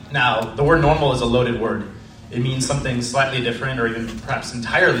Now, the word normal is a loaded word. It means something slightly different or even perhaps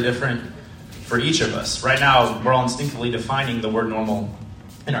entirely different for each of us. Right now, we're all instinctively defining the word normal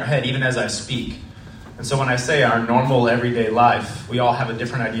in our head, even as I speak. And so when I say our normal everyday life, we all have a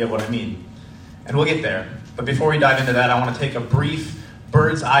different idea of what I mean. And we'll get there. But before we dive into that, I want to take a brief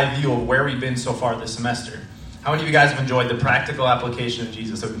bird's eye view of where we've been so far this semester. How many of you guys have enjoyed the practical application of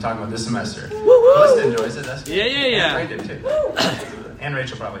Jesus that we've been talking about this semester? Melissa enjoys it. That's yeah. And Ray did too. And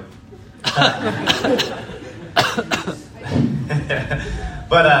Rachel probably.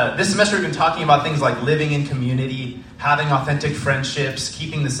 But this semester we've been talking about things like living in community, having authentic friendships,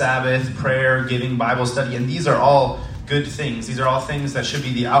 keeping the Sabbath, prayer, giving, Bible study, and these are all good things. These are all things that should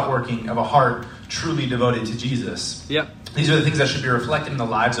be the outworking of a heart truly devoted to Jesus. Yep. These are the things that should be reflected in the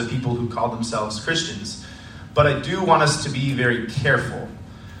lives of people who call themselves Christians. But I do want us to be very careful,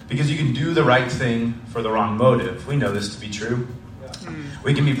 because you can do the right thing for the wrong motive. We know this to be true.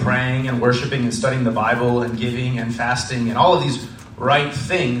 We can be praying and worshiping and studying the Bible and giving and fasting and all of these right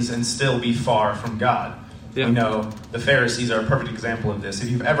things and still be far from God. Yeah. We know the Pharisees are a perfect example of this. If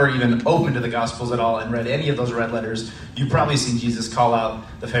you've ever even opened to the Gospels at all and read any of those red letters, you've probably seen Jesus call out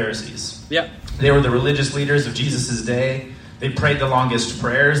the Pharisees. Yeah. They were the religious leaders of Jesus' day. They prayed the longest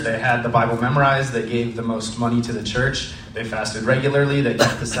prayers. They had the Bible memorized. They gave the most money to the church. They fasted regularly. They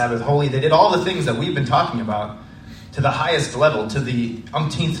kept the Sabbath holy. They did all the things that we've been talking about to the highest level, to the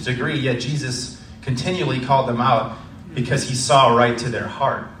umpteenth degree, yet Jesus continually called them out because he saw right to their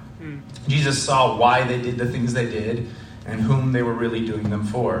heart. Jesus saw why they did the things they did and whom they were really doing them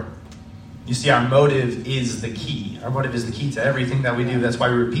for. You see, our motive is the key. Our motive is the key to everything that we do. That's why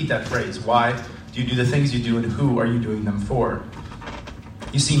we repeat that phrase. Why do you do the things you do, and who are you doing them for?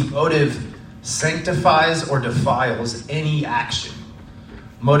 You see, motive sanctifies or defiles any action.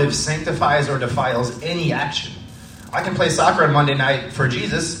 Motive sanctifies or defiles any action. I can play soccer on Monday night for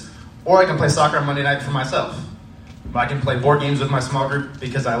Jesus, or I can play soccer on Monday night for myself. I can play board games with my small group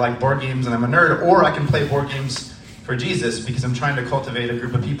because I like board games and I'm a nerd, or I can play board games for Jesus because I'm trying to cultivate a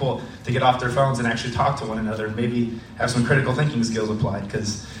group of people to get off their phones and actually talk to one another and maybe have some critical thinking skills applied,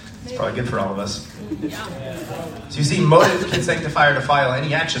 because it's probably good for all of us. So you see, motive can sanctify or defile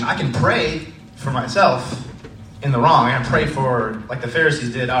any action. I can pray for myself in the wrong. I can pray for, like the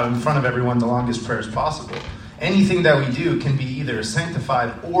Pharisees did, out in front of everyone, the longest prayers possible. Anything that we do can be either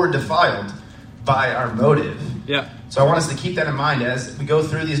sanctified or defiled by our motive. Yeah. So I want us to keep that in mind as we go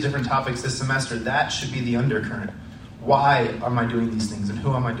through these different topics this semester. That should be the undercurrent. Why am I doing these things, and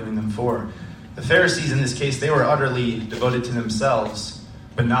who am I doing them for? The Pharisees, in this case, they were utterly devoted to themselves,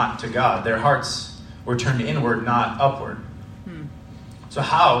 but not to God. Their hearts were turned inward, not upward. So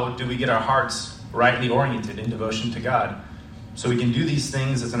how do we get our hearts rightly oriented in devotion to God? So we can do these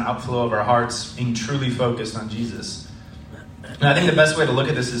things as an outflow of our hearts, being truly focused on Jesus. And I think the best way to look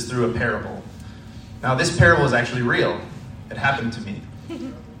at this is through a parable. Now, this parable is actually real. It happened to me.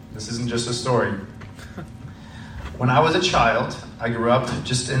 This isn't just a story. When I was a child, I grew up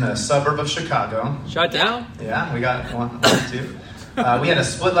just in a suburb of Chicago. Shut down? Yeah, we got one or two. We had a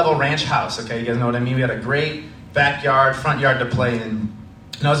split-level ranch house, okay? You guys know what I mean? We had a great backyard, front yard to play in.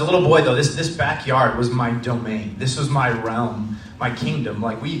 And I was a little boy, though. This backyard was my domain. This was my realm, my kingdom.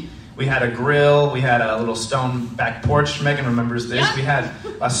 Like, we had a grill. We had a little stone back porch. Megan remembers this. Yeah. We had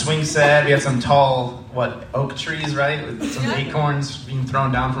a swing set. We had some tall, oak trees, right? With some acorns being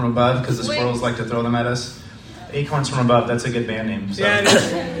thrown down from above because the squirrels like to throw them at us. Acorns from Above, that's a good band name. So yeah, it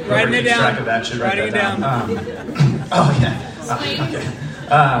is. Writing it down. Track of that should write that down. Oh, yeah. Okay.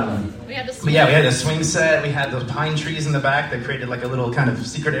 We had we had a swing set. We had those pine trees in the back that created like a little kind of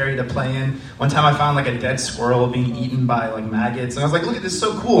secret area to play in. One time I found like a dead squirrel being eaten by like maggots. And I was like, look at this,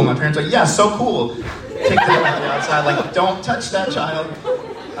 so cool. And my parents were like, yeah, so cool. Kicked it outside, like, don't touch that child.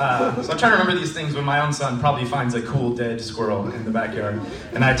 So I'm trying to remember these things when my own son probably finds a cool dead squirrel in the backyard.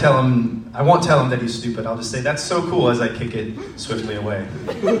 And I won't tell him that he's stupid. I'll just say, that's so cool, as I kick it swiftly away.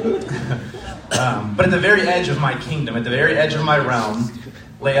 But at the very edge of my kingdom, at the very edge of my realm,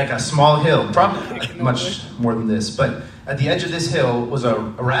 lay like a small hill, probably much more than this. But at the edge of this hill was a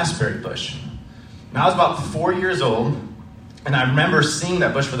raspberry bush. Now I was about 4 years old, and I remember seeing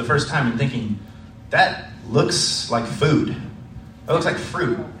that bush for the first time and thinking, that looks like food. It looks like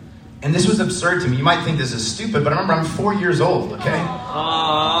fruit. And this was absurd to me. You might think this is stupid, but remember, I'm 4 years old, okay?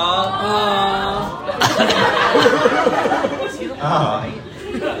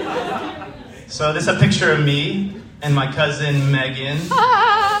 So this is a picture of me and my cousin Megan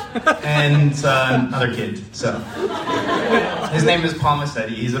and another kid. So his name is Paul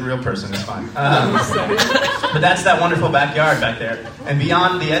Massetti. He's a real person. It's fine. But that's that wonderful backyard back there. And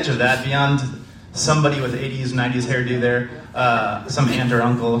beyond the edge of that, beyond somebody with 80s, 90s hairdo there, some aunt or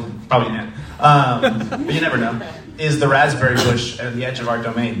uncle, probably an aunt, but you never know, is the raspberry bush at the edge of our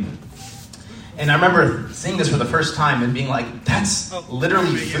domain. And I remember seeing this for the first time and being like, that's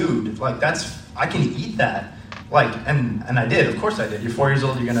literally food. Like, I can eat that. Like, and I did. Of course I did. You're 4 years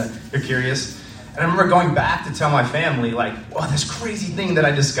old, you're curious. And I remember going back to tell my family, like, oh, this crazy thing that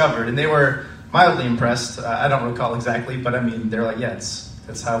I discovered. And they were mildly impressed. I don't recall exactly, but I mean, they're like, yeah,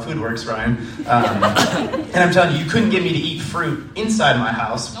 that's how food works, Ryan. And I'm telling you, you couldn't get me to eat fruit inside my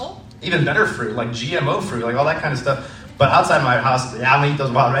house. Even better fruit, like GMO fruit, like all that kind of stuff. But outside my house, yeah, I'm gonna eat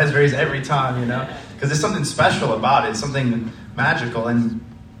those wild raspberries every time, because there's something special about it, something magical. And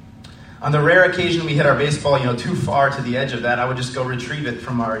on the rare occasion we hit our baseball, too far to the edge of that, I would just go retrieve it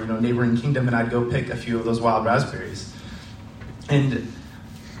from our, neighboring kingdom, and I'd go pick a few of those wild raspberries. And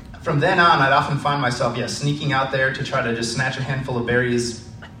from then on, I'd often find myself, sneaking out there to try to just snatch a handful of berries,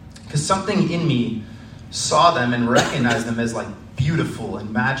 because something in me saw them and recognized them as like beautiful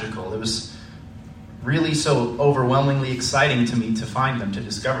and magical. It was really so overwhelmingly exciting to me to find them, to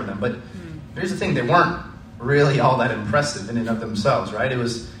discover them. But here's the thing, they weren't really all that impressive in and of themselves, right? It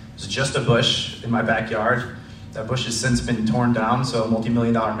was just a bush in my backyard. That bush has since been torn down, so a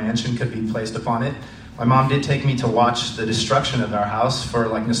multi-million-dollar mansion could be placed upon it. My mom did take me to watch the destruction of our house for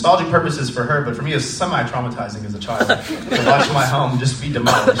like nostalgic purposes for her, but for me it was semi-traumatizing as a child to watch my home just be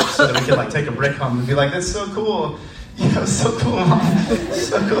demolished so that we could like take a brick home and be like, that's so cool. Yeah, it was so cool, Mom.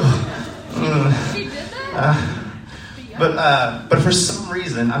 So cool. She did that? But for some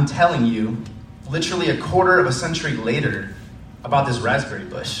reason, I'm telling you, literally a quarter of a century later, about this raspberry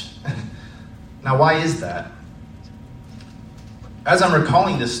bush. Now, why is that? As I'm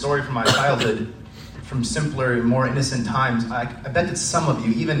recalling this story from my childhood, from simpler, more innocent times, I bet that some of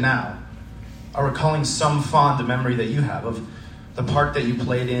you, even now, are recalling some fond memory that you have of the park that you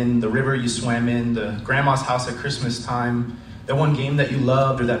played in, the river you swam in, the grandma's house at Christmas time, that one game that you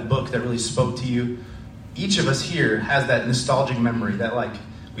loved, or that book that really spoke to you. Each of us here has that nostalgic memory that, like,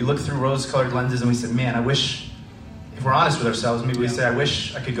 we look through rose-colored lenses and we say, man, I wish, if we're honest with ourselves, maybe we say, I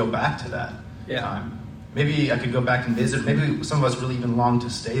wish I could go back to that time. Maybe I could go back and visit. Maybe some of us really even long to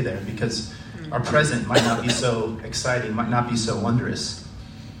stay there because our present might not be so exciting, might not be so wondrous.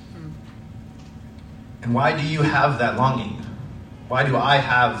 And why do you have that longing? Why do I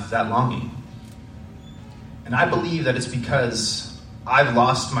have that longing? And I believe that it's because I've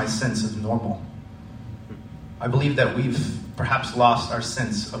lost my sense of normal. I believe that we've perhaps lost our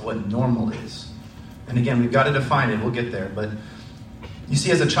sense of what normal is. And again, we've got to define it. We'll get there. But you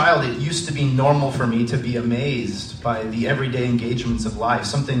see, as a child, it used to be normal for me to be amazed by the everyday engagements of life.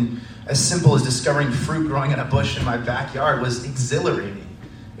 Something as simple as discovering fruit growing in a bush in my backyard was exhilarating.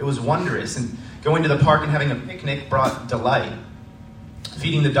 It was wondrous. And going to the park and having a picnic brought delight.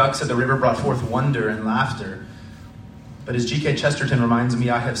 Feeding the ducks at the river brought forth wonder and laughter. But as G.K. Chesterton reminds me,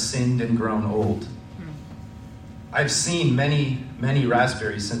 I have sinned and grown old. I've seen many, many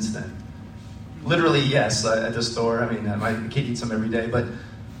raspberries since then. Literally, yes, at the store. I mean, my kid eats them every day. But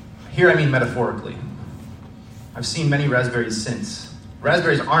here I mean metaphorically. I've seen many raspberries since.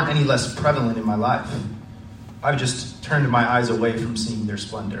 Raspberries aren't any less prevalent in my life. I've just turned my eyes away from seeing their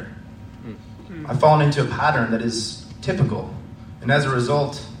splendor. I've fallen into a pattern that is typical. And as a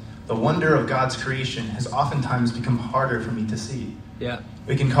result, the wonder of God's creation has oftentimes become harder for me to see. Yeah.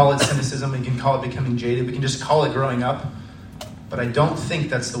 We can call it cynicism, we can call it becoming jaded, we can just call it growing up, but I don't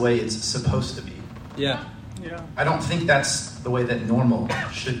think that's the way it's supposed to be. Yeah. I don't think that's the way that normal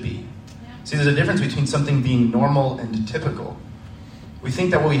should be. See, there's a difference between something being normal and typical. We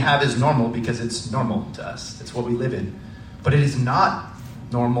think that what we have is normal because it's normal to us. It's what we live in. But it is not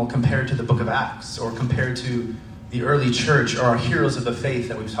normal compared to the book of Acts or compared to the early church or our heroes of the faith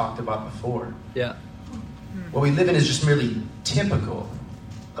that we've talked about before. Yeah. What we live in is just merely typical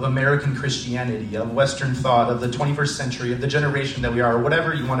of American Christianity, of Western thought, of the 21st century, of the generation that we are, or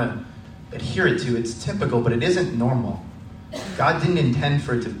whatever you want to adhere it to. It's typical, but it isn't normal. God didn't intend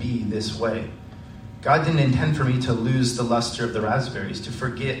for it to be this way. God didn't intend for me to lose the luster of the raspberries, to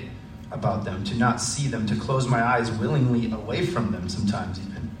forget about them, to not see them, to close my eyes willingly away from them sometimes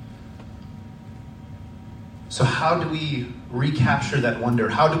even. So how do we recapture that wonder?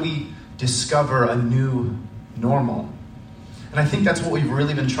 How do we discover a new normal? And I think that's what we've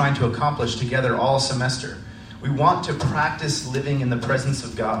really been trying to accomplish together all semester. We want to practice living in the presence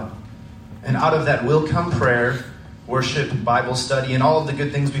of God. And out of that will come prayer, worship, Bible study, and all of the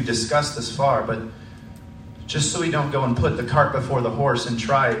good things we've discussed thus far. But just so we don't go and put the cart before the horse and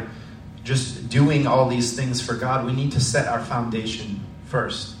try just doing all these things for God, we need to set our foundation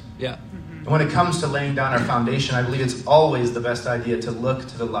first. Yeah. And when it comes to laying down our foundation, I believe it's always the best idea to look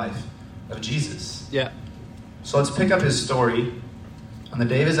to the life of Jesus. Yeah. So let's pick up his story on the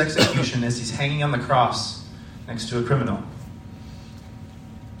day of his execution as he's hanging on the cross next to a criminal.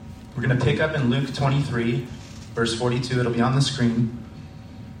 We're going to pick up in Luke 23, verse 42. It'll be on the screen.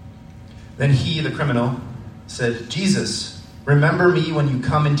 Then he, the criminal, said, "Jesus, remember me when you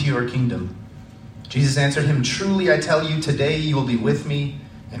come into your kingdom." Jesus answered him, "Truly I tell you, today you will be with me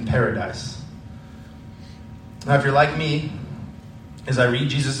in paradise." Now, if you're like me, as I read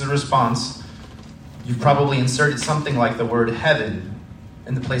Jesus' response, you've probably inserted something like the word heaven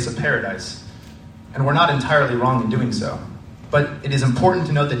in the place of paradise. And we're not entirely wrong in doing so. But it is important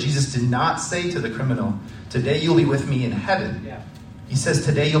to note that Jesus did not say to the criminal, "Today you'll be with me in heaven." Yeah. He says,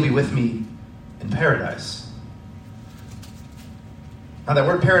 "Today you'll be with me in paradise." Now, that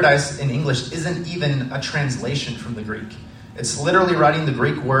word paradise in English isn't even a translation from the Greek. It's literally writing the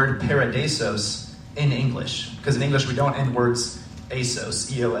Greek word paradisos in English. Because in English, we don't end words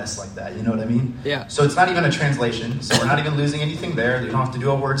asos, E-O-S, like that. You know what I mean? Yeah. So it's not even a translation. So we're not even losing anything there. You don't have to do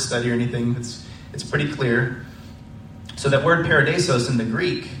a word study or anything. It's pretty clear. So that word paradisos in the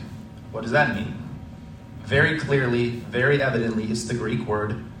Greek, what does that mean? Very clearly, very evidently, it's the Greek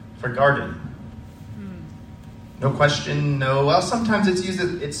word for garden. No question, no. Well, sometimes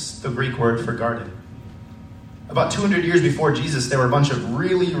it's the Greek word for garden. About 200 years before Jesus, there were a bunch of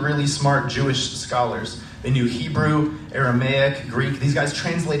really, really smart Jewish scholars. They knew Hebrew, Aramaic, Greek. These guys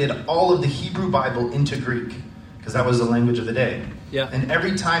translated all of the Hebrew Bible into Greek, because that was the language of the day. Yeah. And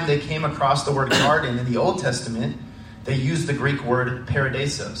every time they came across the word garden in the Old Testament, they used the Greek word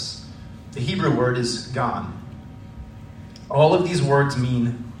paradisos. The Hebrew word is gan. All of these words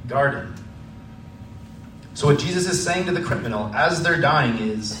mean garden. So what Jesus is saying to the criminal as they're dying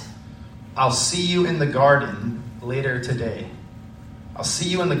is, "I'll see you in the garden later today." I'll see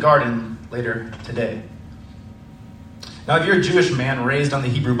you in the garden later today. Now, if you're a Jewish man raised on the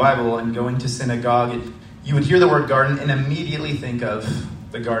Hebrew Bible and going to synagogue, you would hear the word garden and immediately think of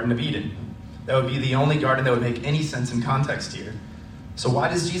the Garden of Eden. That would be the only garden that would make any sense in context here. So why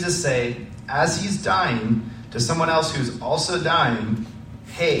does Jesus say, as he's dying, to someone else who's also dying,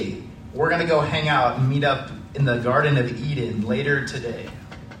 "Hey, we're going to go hang out and meet up in the Garden of Eden later today"?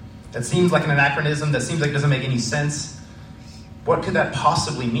 That seems like an anachronism. That seems like it doesn't make any sense. What could that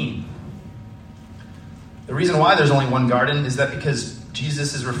possibly mean? The reason why there's only one garden is that because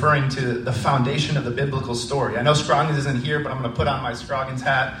Jesus is referring to the foundation of the biblical story. I know Scroggins isn't here, but I'm going to put on my Scroggins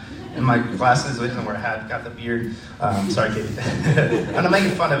hat and my glasses. He doesn't wear a hat, got the beard. Sorry, Katie. I'm not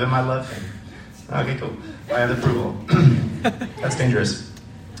making fun of him. I love him. Okay, cool. I have approval. That's dangerous.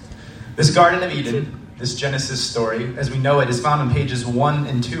 This Garden of Eden, this Genesis story, as we know it, is found in pages 1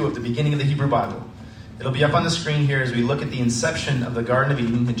 and 2 of the beginning of the Hebrew Bible. It'll be up on the screen here as we look at the inception of the Garden of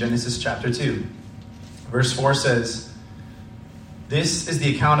Eden in Genesis chapter 2. Verse 4 says, "This is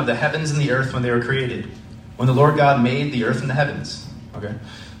the account of the heavens and the earth when they were created, when the Lord God made the earth and the heavens." Okay.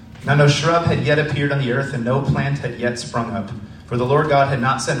 "Now no shrub had yet appeared on the earth, and no plant had yet sprung up. For the Lord God had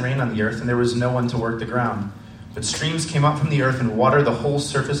not sent rain on the earth, and there was no one to work the ground. But streams came up from the earth and watered the whole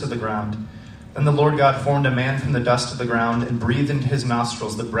surface of the ground. Then the Lord God formed a man from the dust of the ground and breathed into his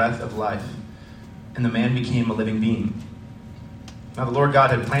nostrils the breath of life. And the man became a living being. Now the Lord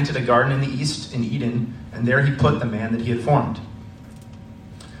God had planted a garden in the east in Eden, and there he put the man that he had formed."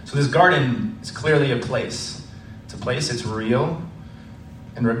 So this garden is clearly a place. It's a place, it's real.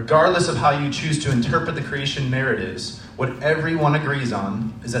 And regardless of how you choose to interpret the creation narratives, what everyone agrees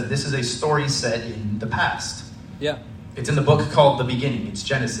on is that this is a story set in the past. Yeah. It's in the book called The Beginning. It's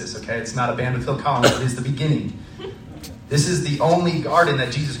Genesis, okay? It's not a band with Phil Collins. It is the beginning. This is the only garden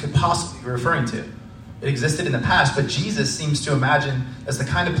that Jesus could possibly be referring to. It existed in the past, but Jesus seems to imagine as the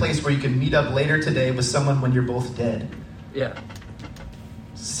kind of place where you can meet up later today with someone when you're both dead. Yeah.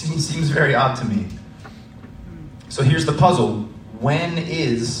 Seems very odd to me. So here's the puzzle. When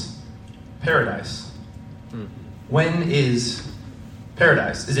is paradise? When is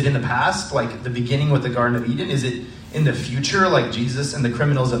paradise? Is it in the past, like the beginning with the Garden of Eden? Is it in the future, like Jesus and the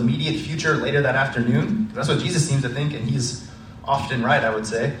criminal's immediate future later that afternoon? That's what Jesus seems to think, and he's often right, I would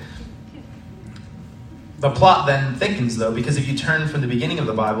say. The plot then thickens, though, because if you turn from the beginning of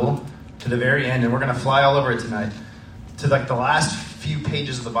the Bible to the very end, and we're going to fly all over it tonight, to like the last few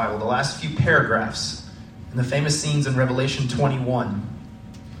pages of the Bible, the last few paragraphs, and the famous scenes in Revelation 21.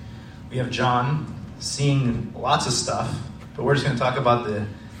 We have John seeing lots of stuff, but we're just going to talk about the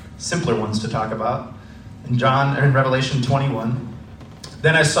simpler ones to talk about. In Revelation 21,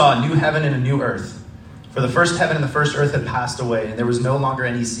 "Then I saw a new heaven and a new earth, for the first heaven and the first earth had passed away, and there was no longer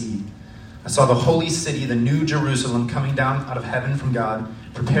any sea. I saw the holy city, the new Jerusalem, coming down out of heaven from God,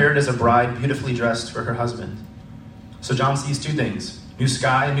 prepared as a bride beautifully dressed for her husband." So John sees two things, New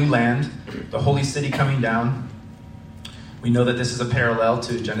sky, new land, the holy city coming down. We know that this is a parallel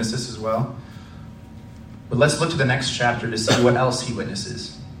to Genesis as well. But let's look to the next chapter to see what else he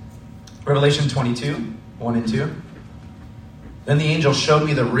witnesses. Revelation 22, 1 and 2. Then the angel showed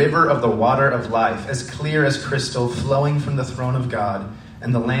me the river of the water of life, as clear as crystal, flowing from the throne of God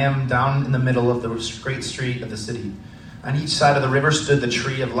and the Lamb down in the middle of the great street of the city. On each side of the river stood the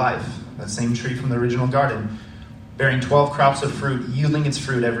tree of life, that same tree from the original garden, bearing 12 crops of fruit, yielding its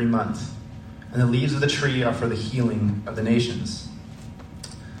fruit every month. And the leaves of the tree are for the healing of the nations.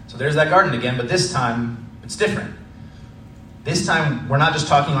 So there's that garden again, but this time it's different. This time we're not just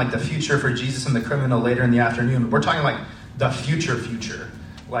talking like the future for Jesus and the criminal later in the afternoon. We're talking like the future,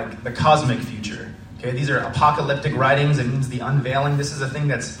 like the cosmic future. Okay, these are apocalyptic writings. It means the unveiling. This is a thing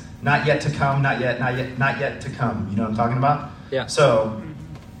that's not yet to come, not yet to come. You know what I'm talking about? Yeah. So,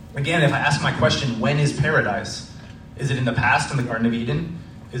 again, if I ask my question, when is paradise? Is it in the past in the Garden of Eden?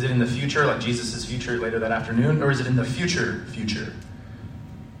 Is it in the future, like Jesus' future later that afternoon? Or is it in the future?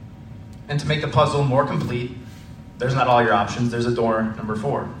 And to make the puzzle more complete, there's not all your options. There's a door number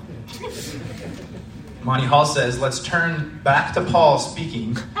 4. Monty Hall says, let's turn back to Paul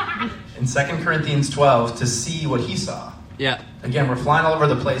speaking in 2 Corinthians 12 to see what he saw. Yeah. Again, we're flying all over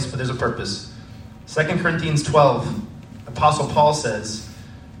the place, but there's a purpose. 2 Corinthians 12, Apostle Paul says,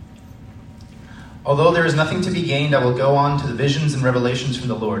 although there is nothing to be gained, I will go on to the visions and revelations from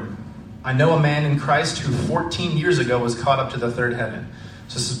the Lord. I know a man in Christ who 14 years ago was caught up to the third heaven.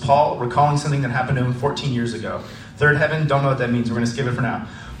 So this is Paul recalling something that happened to him 14 years ago. Third heaven, don't know what that means. We're going to skip it for now.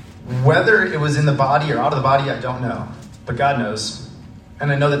 Whether it was in the body or out of the body, I don't know. But God knows.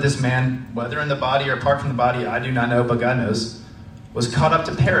 And I know that this man, whether in the body or apart from the body, I do not know, but God knows, was caught up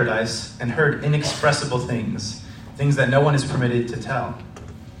to paradise and heard inexpressible things, things that no one is permitted to tell.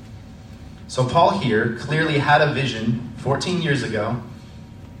 So Paul here clearly had a vision 14 years ago.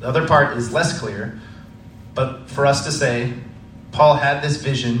 The other part is less clear, but for us to say, Paul had this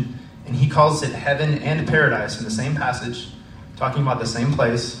vision, and he calls it heaven and paradise in the same passage, talking about the same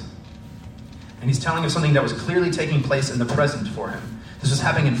place. And he's telling us something that was clearly taking place in the present for him. This was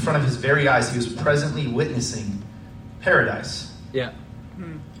happening in front of his very eyes. He was presently witnessing paradise. Yeah.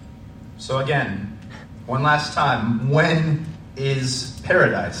 So again, one last time, when is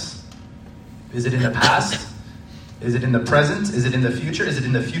paradise? Is it in the past? Is it in the present? Is it in the future? Is it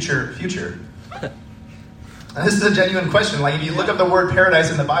in the future? And this is a genuine question. Like if you look up the word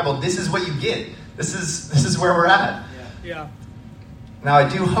paradise in the Bible, this is what you get. This is where we're at. Yeah. Now I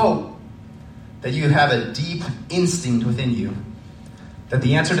do hope that you have a deep instinct within you that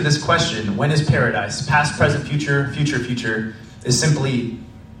the answer to this question, when is paradise, past, present, future, is simply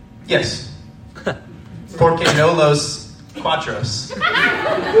yes. Porque no los cuatros.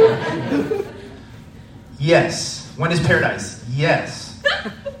 Yes. When is paradise? Yes.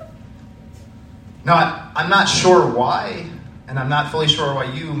 Now, I'm not sure why, and I'm not fully sure why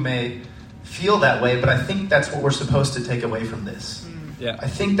you may feel that way, but I think that's what we're supposed to take away from this. Yeah. I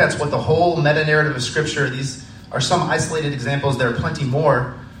think that's what the whole meta-narrative of Scripture, these are some isolated examples, there are plenty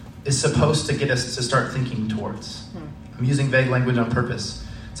more, is supposed to get us to start thinking towards. I'm using vague language on purpose.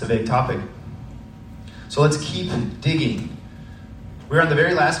 It's a vague topic. So let's keep digging. We're on the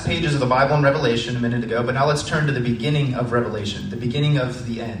very last pages of the Bible in Revelation a minute ago, but now let's turn to the beginning of Revelation, the beginning of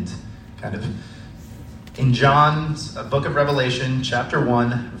the end, kind of. In John's book of Revelation, chapter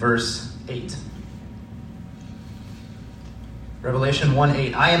 1, verse 8. Revelation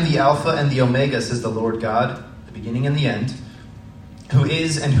 1:8. I am the Alpha and the Omega, says the Lord God, the beginning and the end, who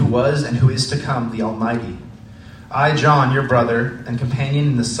is and who was and who is to come, the Almighty. I, John, your brother and companion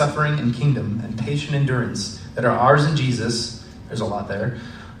in the suffering and kingdom and patient endurance that are ours in Jesus, there's a lot there,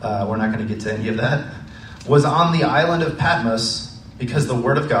 we're not going to get to any of that, was on the island of Patmos because the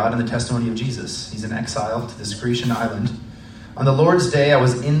word of God and the testimony of Jesus. He's in exile to this Grecian island. On the Lord's day I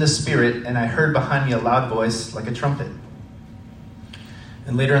was in the Spirit, and I heard behind me a loud voice like a trumpet.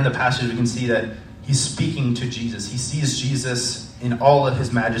 And later in the passage we can see that he's speaking to Jesus. He sees Jesus in all of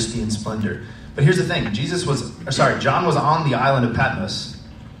his majesty and splendor. But here's the thing. John was on the island of Patmos,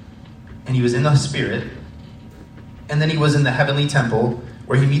 and he was in the Spirit, and then he was in the heavenly temple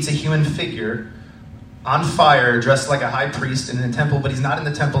where he meets a human figure on fire, dressed like a high priest in a temple, but he's not in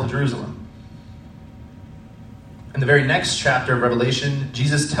the temple of Jerusalem. In the very next chapter of Revelation,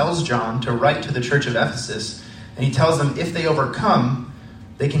 Jesus tells John to write to the church of Ephesus, and he tells them if they overcome,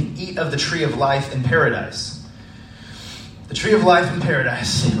 they can eat of the tree of life in paradise. The tree of life in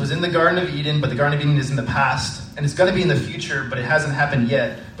paradise. It was in the Garden of Eden, but the Garden of Eden is in the past, and it's going to be in the future, but it hasn't happened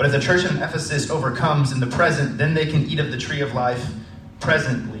yet. But if the church in Ephesus overcomes in the present, then they can eat of the tree of life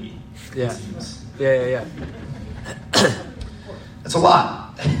presently. Yeah. Yeah. It's a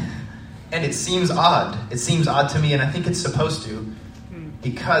lot. And it seems odd. It seems odd to me, and I think it's supposed to,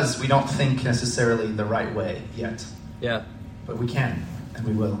 because we don't think necessarily the right way yet. Yeah. But we can, and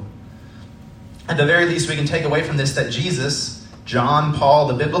we will. At the very least, we can take away from this that Jesus, John, Paul,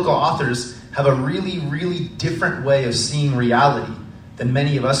 the biblical authors, have a really, really different way of seeing reality than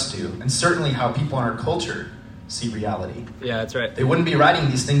many of us do, and certainly how people in our culture see reality. Yeah, that's right. They wouldn't be writing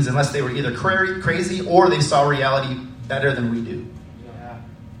these things unless they were either crazy or they saw reality better than we do. Yeah.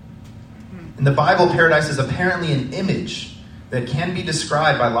 In the Bible, paradise is apparently an image that can be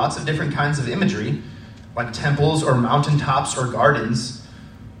described by lots of different kinds of imagery, like temples or mountaintops or gardens.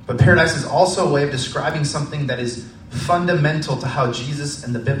 But paradise is also a way of describing something that is fundamental to how Jesus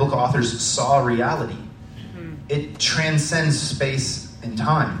and the biblical authors saw reality. It transcends space and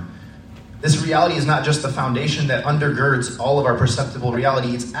time. This reality is not just the foundation that undergirds all of our perceptible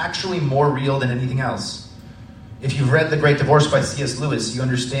reality. It's actually more real than anything else. If you've read The Great Divorce by C.S. Lewis, you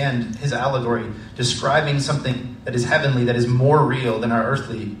understand his allegory describing something that is heavenly, that is more real than our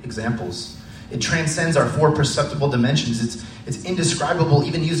earthly examples. It transcends our four perceptible dimensions. It's indescribable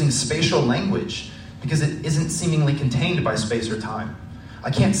even using spatial language because it isn't seemingly contained by space or time.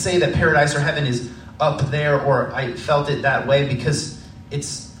 I can't say that paradise or heaven is up there or I felt it that way because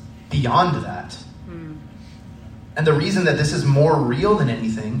it's beyond that. And the reason that this is more real than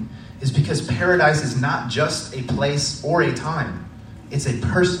anything is because paradise is not just a place or a time. It's a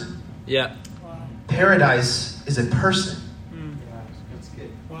person. Yeah. Paradise is a person. That's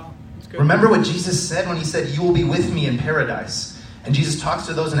good. Wow, that's good. Remember what Jesus said when he said, "You will be with me in paradise." And Jesus talks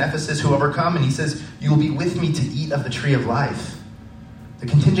to those in Ephesus who overcome, and he says, "You will be with me to eat of the tree of life." The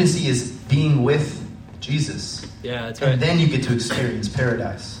contingency is being with Jesus. Yeah, that's right. And then you get to experience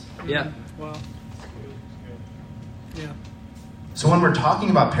paradise. Yeah. Wow. Yeah. So when we're talking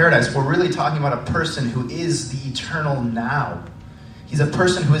about paradise, we're really talking about a person who is the eternal now. He's a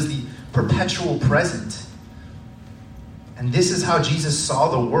person who is the perpetual present. And this is how Jesus saw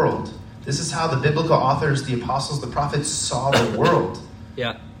the world. This is how the biblical authors, the apostles, the prophets saw the world.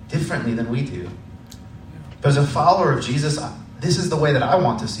 Yeah. Differently than we do. But as a follower of Jesus, this is the way that I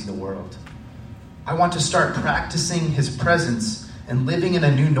want to see the world. I want to start practicing his presence and living in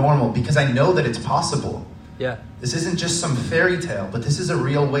a new normal because I know that it's possible. Yeah. This isn't just some fairy tale, but this is a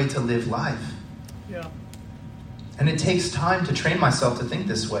real way to live life. Yeah. And it takes time to train myself to think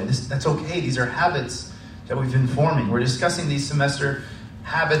this way. That's okay. These are habits that we've been forming. We're discussing these semester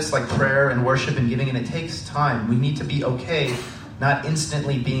habits like prayer and worship and giving, and it takes time. We need to be okay, not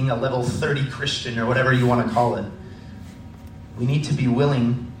instantly being a level 30 Christian or whatever you want to call it. We need to be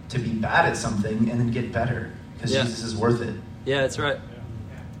willing to be bad at something and then get better because Jesus is worth it. Yeah, that's right.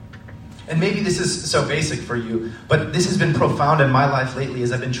 And maybe this is so basic for you, but this has been profound in my life lately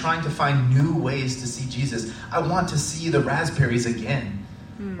as I've been trying to find new ways to see Jesus. I want to see the raspberries again.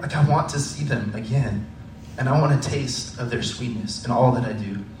 Like I want to see them again. And I want a taste of their sweetness in all that I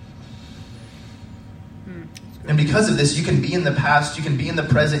do. And because of this, you can be in the past, you can be in the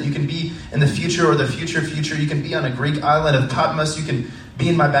present, you can be in the future or the future. You can be on a Greek island of Patmos, you can be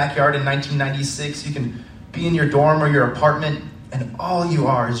in my backyard in 1996, you can be in your dorm or your apartment, and all you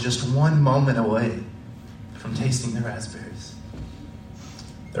are is just one moment away from tasting the raspberries.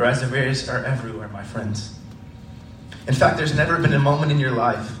 The raspberries are everywhere, my friends. In fact, there's never been a moment in your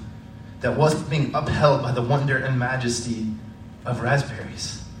life that wasn't being upheld by the wonder and majesty of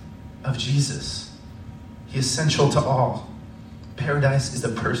raspberries, of Jesus. He is central to all. Paradise is a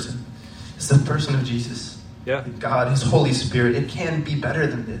person. It's the person of Jesus. Yeah. God, his Holy Spirit. It can be better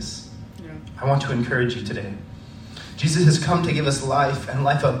than this. Yeah. I want to encourage you today. Jesus has come to give us life and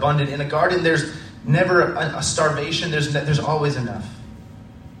life abundant. In a garden, there's never a starvation. There's always enough.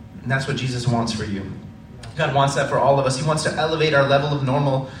 And that's what Jesus wants for you. God wants that for all of us. He wants to elevate our level of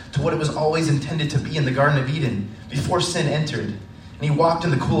normal to what it was always intended to be in the Garden of Eden before sin entered. And he walked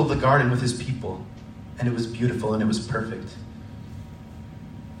in the cool of the garden with his people. And it was beautiful and it was perfect.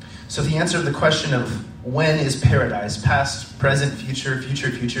 So the answer to the question of when is paradise, past, present, future,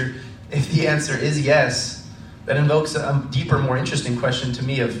 if the answer is yes, that invokes a deeper, more interesting question to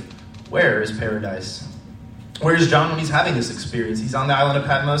me of where is paradise? Where is John when he's having this experience? He's on the island of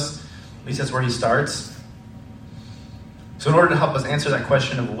Patmos. At least that's where he starts. So in order to help us answer that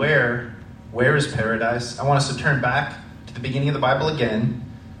question of where is paradise, I want us to turn back to the beginning of the Bible again,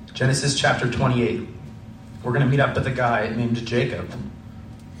 Genesis chapter 28. We're going to meet up with a guy named Jacob.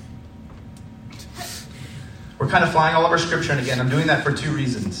 We're kind of flying all over Scripture, and again, I'm doing that for two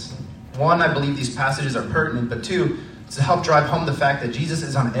reasons. One, I believe these passages are pertinent, but two, it's to help drive home the fact that Jesus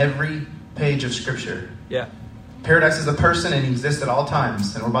is on every page of Scripture. Yeah. Paradise is a person, and he exists at all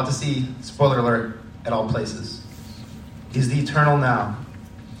times, and we're about to see, spoiler alert, at all places. He's the eternal now.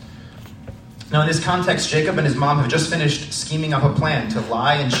 Now, in this context, Jacob and his mom have just finished scheming up a plan to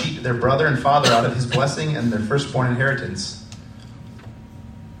lie and cheat their brother and father out of his blessing and their firstborn inheritance.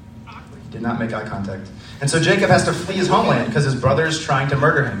 He did not make eye contact. And so Jacob has to flee his homeland because his brother is trying to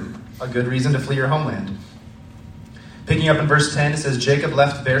murder him. A good reason to flee your homeland. Picking up in verse 10, it says, Jacob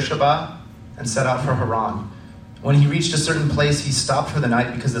left Beersheba and set out for Haran. When he reached a certain place, he stopped for the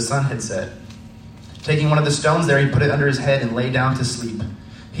night because the sun had set. Taking one of the stones there, he put it under his head and lay down to sleep.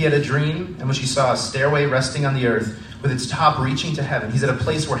 He had a dream in which he saw a stairway resting on the earth with its top reaching to heaven. He's at a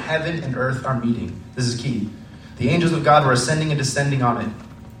place where heaven and earth are meeting. This is key. The angels of God were ascending and descending on it.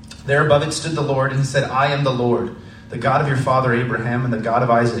 There above it stood the Lord, and he said, I am the Lord, the God of your father Abraham and the God of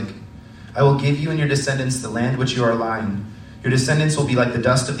Isaac. I will give you and your descendants the land which you are lying. Your descendants will be like the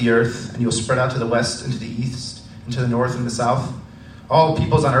dust of the earth, and you will spread out to the west and to the east, and to the north and the south. All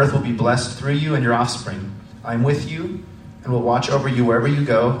peoples on earth will be blessed through you and your offspring. I am with you, and will watch over you wherever you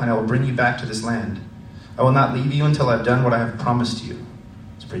go, and I will bring you back to this land. I will not leave you until I've done what I have promised you.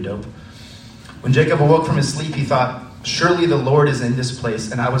 It's pretty dope. When Jacob awoke from his sleep, he thought, surely the Lord is in this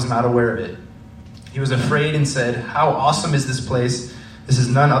place, and I was not aware of it. He was afraid and said, how awesome is this place? This is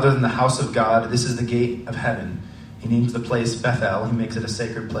none other than the house of God. This is the gate of heaven. He names the place Bethel. He makes it a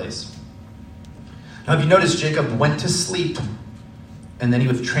sacred place. Now, if you notice, Jacob went to sleep, and then he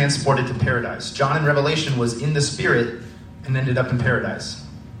was transported to paradise. John in Revelation was in the spirit and ended up in paradise.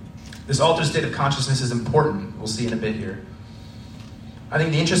 This altered state of consciousness is important. We'll see in a bit here. I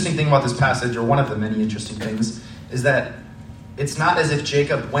think the interesting thing about this passage, or one of the many interesting things, is that it's not as if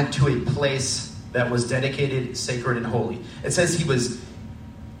Jacob went to a place that was dedicated, sacred, and holy. It says he was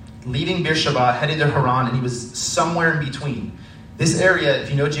leaving Beersheba, headed to Haran, and he was somewhere in between. This area, if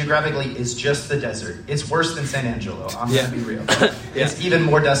you know geographically, is just the desert. It's worse than San Angelo. I'm going to be real. It's even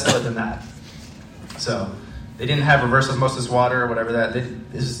more desolate than that. So they didn't have reverse osmosis water or whatever that.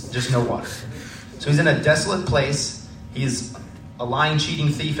 There's just no water. So he's in a desolate place. He's a lying, cheating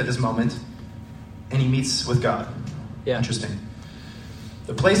thief at this moment, and he meets with God. Yeah. Interesting.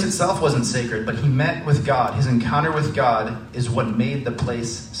 The place itself wasn't sacred, but he met with God. His encounter with God is what made the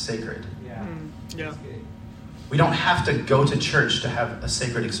place sacred. Yeah. We don't have to go to church to have a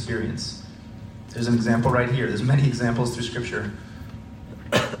sacred experience. There's an example right here. There's many examples through Scripture.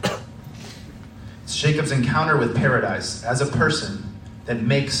 It's Jacob's encounter with paradise as a person that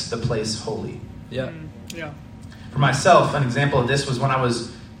makes the place holy. Yeah. For myself, an example of this was when I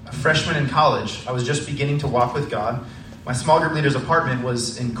was a freshman in college. I was just beginning to walk with God. My small group leader's apartment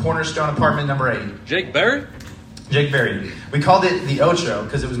was in Cornerstone apartment number 8. Jake Berry. We called it the Ocho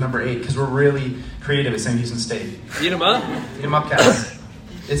because it was number 8 because we're really creative at Sam Houston State. Eat 'em up. Eat 'em up, cats.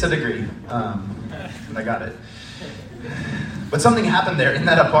 It's a degree, and I got it. But something happened there in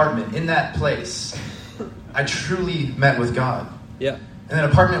that apartment, in that place. I truly met with God. Yeah. In that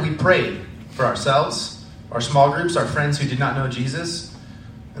apartment, we prayed for ourselves, our small groups, our friends who did not know Jesus.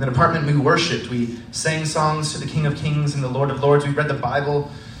 In that apartment, we worshiped. We sang songs to the King of Kings and the Lord of Lords. We read the Bible.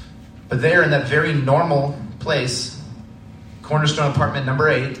 But there, in that very normal place, Cornerstone apartment number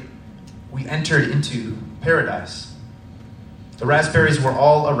 8, we entered into paradise. The raspberries were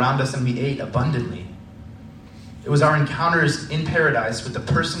all around us, and we ate abundantly. It was our encounters in paradise with the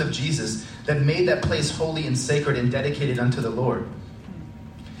person of Jesus that made that place holy and sacred and dedicated unto the Lord.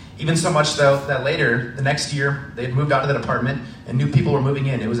 Even so much so that later, the next year, they had moved out of that apartment and new people were moving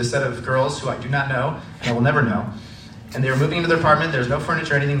in. It was a set of girls who I do not know and I will never know. And they were moving into their apartment. There's no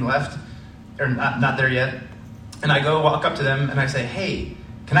furniture or anything left, or not there yet. And I go walk up to them and I say, hey,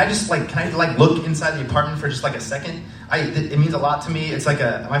 can I look inside the apartment for just like a second? It means a lot to me. It's like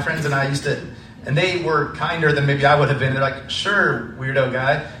my friends and I used to, and they were kinder than maybe I would have been. They're like, sure, weirdo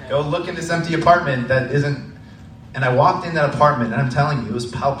guy, go look in this empty apartment that isn't. And I walked in that apartment, and I'm telling you, it was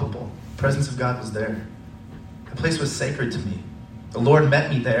palpable. The presence of God was there. The place was sacred to me. The Lord met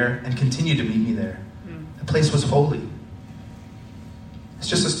me there and continued to meet me there. The place was holy. It's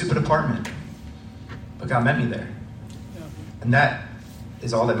just a stupid apartment. But God met me there. And that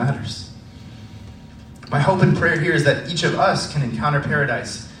is all that matters. My hope and prayer here is that each of us can encounter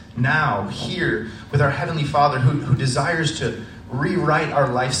paradise now, here, with our Heavenly Father who desires to rewrite our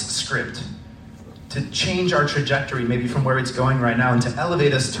life's script, to change our trajectory maybe from where it's going right now, and to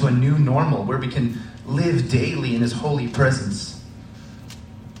elevate us to a new normal where we can live daily in His holy presence.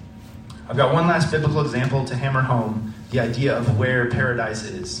 I've got one last biblical example to hammer home the idea of where paradise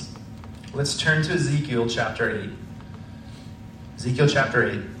is. Let's turn to Ezekiel chapter 8. Ezekiel chapter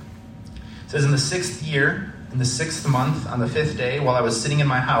 8. It says, in the 6th year, in the 6th month, on the 5th day, while I was sitting in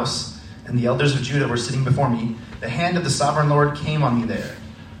my house, and the elders of Judah were sitting before me, the hand of the sovereign Lord came on me there.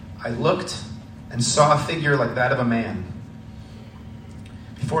 I looked and saw a figure like that of a man.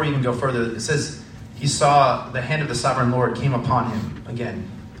 before we even go further, it says he saw the hand of the sovereign Lord came upon him.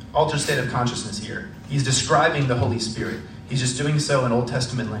 Again, altered state of consciousness here. He's describing the Holy Spirit. He's just doing so in Old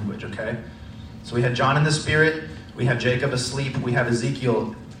Testament language, okay? So we had John in the Spirit, we have Jacob asleep, we have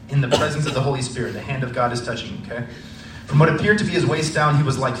Ezekiel in the presence of the Holy Spirit. The hand of God is touching, okay? From what appeared to be his waist down, he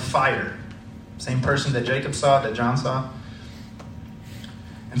was like fire. Same person that Jacob saw, that John saw.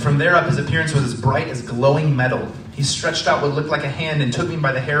 And from there up, his appearance was as bright as glowing metal. He stretched out what looked like a hand and took me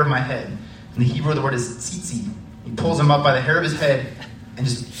by the hair of my head. In the Hebrew, the word is tzitzi. He pulls him up by the hair of his head and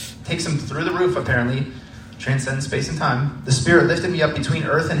just takes him through the roof, apparently. Transcends space and time. The Spirit lifted me up between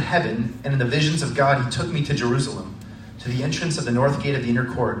earth and heaven, and in the visions of God, he took me to Jerusalem, to the entrance of the north gate of the inner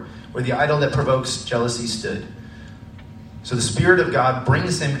court, where the idol that provokes jealousy stood. So the Spirit of God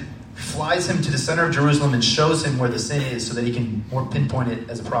brings him, flies him to the center of Jerusalem and shows him where the sin is so that he can more pinpoint it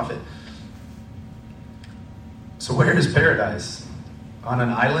as a prophet. So where is paradise? On an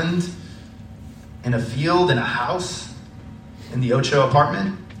island? In a field? In a house? In the Ocho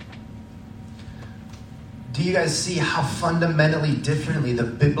apartment? Do you guys see how fundamentally differently the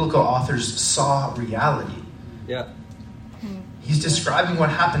biblical authors saw reality? Yeah. He's describing what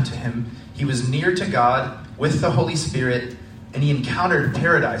happened to him. He was near to God with the Holy Spirit, and he encountered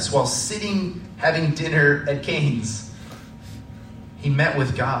paradise while sitting having dinner at Cain's. He met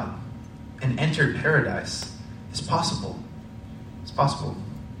with God and entered paradise. It's possible. It's possible.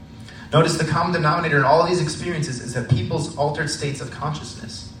 Notice the common denominator in all these experiences is that people's altered states of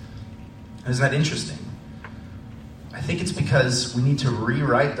consciousness. Isn't that interesting? I think it's because we need to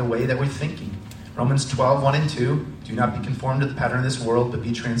rewrite the way that we're thinking. Romans 12, 1 and 2, do not be conformed to the pattern of this world, but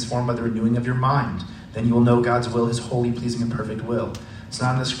be transformed by the renewing of your mind. Then you will know God's will, his holy, pleasing, and perfect will. It's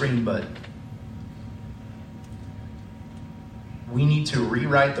not on the screen, but we need to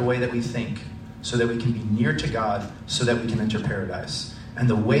rewrite the way that we think so that we can be near to God, so that we can enter paradise. And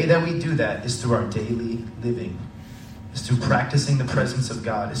the way that we do that is through our daily living. It's through practicing the presence of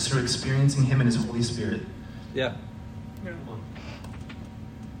God. It's through experiencing him and his Holy Spirit. Yeah.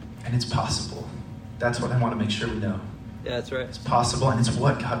 And it's possible. That's what I want to make sure we know. Yeah, that's right. It's possible, and it's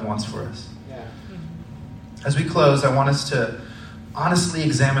what God wants for us. Yeah. As we close, I want us to honestly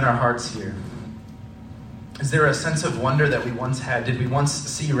examine our hearts here. Is there a sense of wonder that we once had? Did we once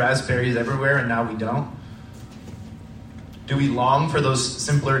see raspberries everywhere and now we don't? Do we long for those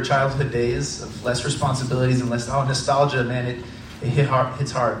simpler childhood days of less responsibilities and less, nostalgia, man, it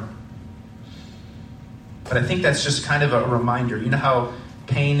hits hard. But I think that's just kind of a reminder. You know how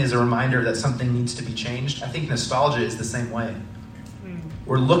pain is a reminder that something needs to be changed? I think nostalgia is the same way.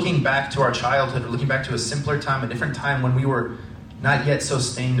 We're looking back to our childhood, we're looking back to a simpler time, a different time when we were not yet so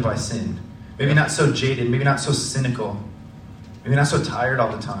stained by sin. Maybe not so jaded, maybe not so cynical, maybe not so tired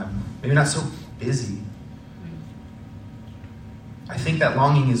all the time, maybe not so busy. I think that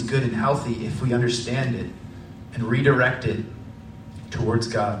longing is good and healthy if we understand it and redirect it towards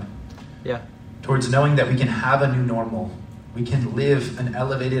God. Yeah. Towards knowing that we can have a new normal. We can live an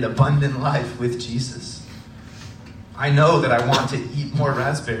elevated, abundant life with Jesus. I know that I want to eat more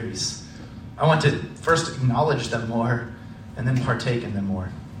raspberries. I want to first acknowledge them more and then partake in them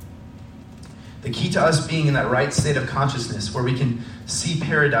more. The key to us being in that right state of consciousness where we can see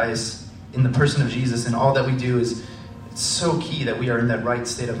paradise in the person of Jesus and all that we do is it's so key that we are in that right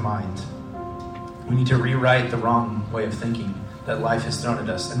state of mind. We need to rewrite the wrong way of thinking that life has thrown at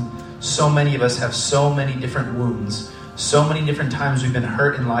us. And so many of us have so many different wounds, so many different times we've been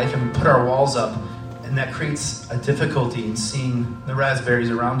hurt in life and we put our walls up, and that creates a difficulty in seeing the raspberries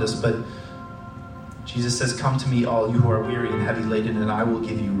around us. But Jesus says, come to me all you who are weary and heavy laden, and I will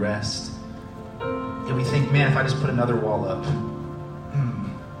give you rest. And we think, man, if I just put another wall up.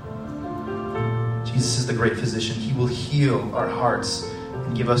 Jesus is the great physician. He will heal our hearts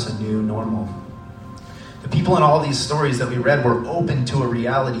and give us a new normal. The people in all these stories that we read were open to a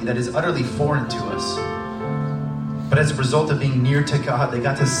reality that is utterly foreign to us. But as a result of being near to God, they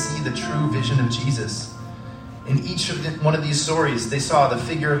got to see the true vision of Jesus. In each of one of these stories, they saw the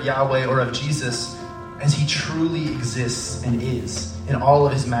figure of Yahweh or of Jesus as he truly exists and is in all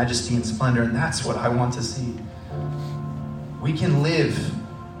of his majesty and splendor. And that's what I want to see. We can live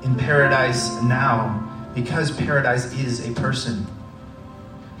in paradise now because paradise is a person.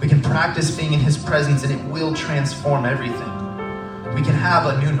 We can practice being in his presence and it will transform everything. We can have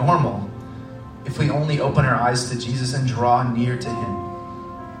a new normal if we only open our eyes to Jesus and draw near to him.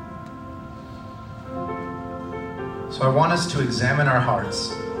 So I want us to examine our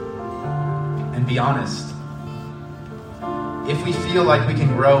hearts and be honest. If we feel like we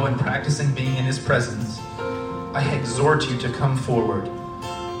can grow in practicing being in his presence, I exhort you to come forward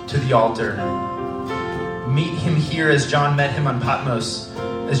to the altar. Meet him here as John met him on Patmos.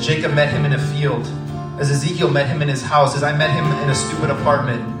 as Jacob met him in a field, as Ezekiel met him in his house, as I met him in a stupid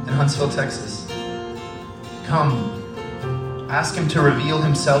apartment in Huntsville, Texas. Come. Ask him to reveal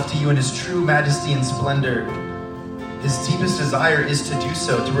himself to you in his true majesty and splendor. His deepest desire is to do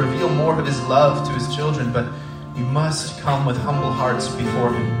so, to reveal more of his love to his children, but you must come with humble hearts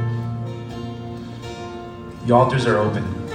before him. The altars are open.